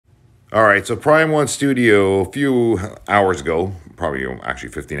All right, so Prime One Studio, a few hours ago, probably actually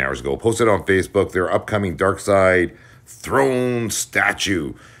 15 hours ago, posted on Facebook their upcoming Darkseid throne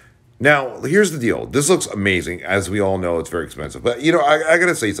statue. Now, here's the deal. This looks amazing. As we all know, it's very expensive. But, I got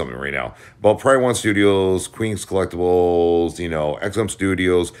to say something right now about Prime One Studios, Queen's Collectibles, XM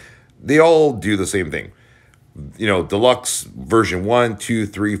Studios. They all do the same thing. Deluxe version 1, 2,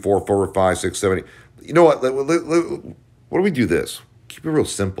 3, 4, 4, 5, 6, 7. 8. You know what? What do we do this? Keep it real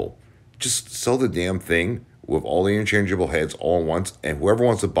simple. Just sell the damn thing with all the interchangeable heads all at once, and whoever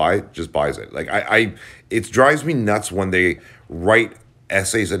wants to buy it just buys it. Like it drives me nuts when they write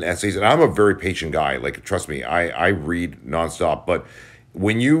essays and essays, and I'm a very patient guy. Like, trust me, I read nonstop. But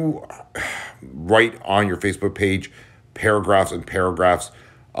when you write on your Facebook page paragraphs and paragraphs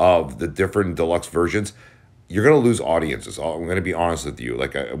of the different deluxe versions, you're going to lose audiences. I'm going to be honest with you.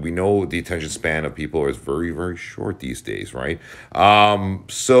 Like, we know the attention span of people is very, very short these days, right?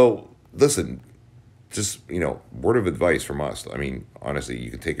 So listen, just, word of advice from us. I mean, honestly, you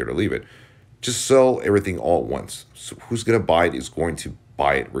can take it or leave it. Just sell everything all at once. So who's going to buy it is going to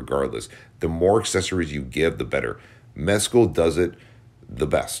buy it regardless. The more accessories you give, the better. Mezco does it the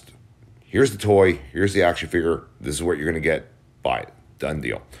best. Here's the toy. Here's the action figure. This is what you're going to get. Buy it. Done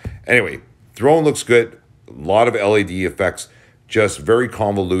deal. Anyway, throne looks good. A lot of LED effects. Just very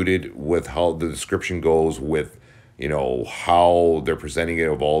convoluted with how the description goes with, how they're presenting it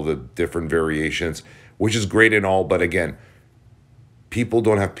of all the different variations, which is great and all. But again, people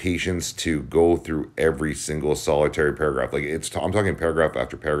don't have patience to go through every single solitary paragraph. Like, I'm talking paragraph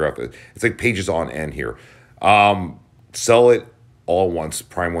after paragraph. It's like pages on end here. Sell it all at once.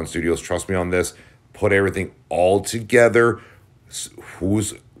 Prime One Studios, trust me on this. Put everything all together.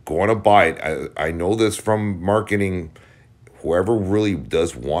 Who's going to buy it? I know this from marketing. Whoever really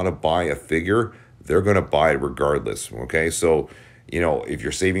does want to buy a figure, they're going to buy it regardless. Okay, so if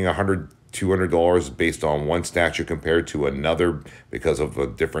you're saving $100-$200 based on one statue compared to another because of a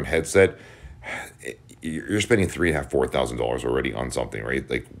different headset, you're spending $3,500-$4,000 already on something, right?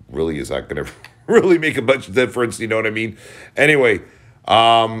 Like, really, is that going to really make a bunch of difference? You know what I mean? Anyway,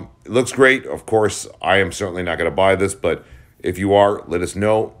 it looks great. Of course, I am certainly not going to buy this, but if you are, let us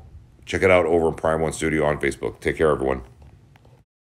know. Check it out over in Prime One Studio on Facebook. Take care, everyone.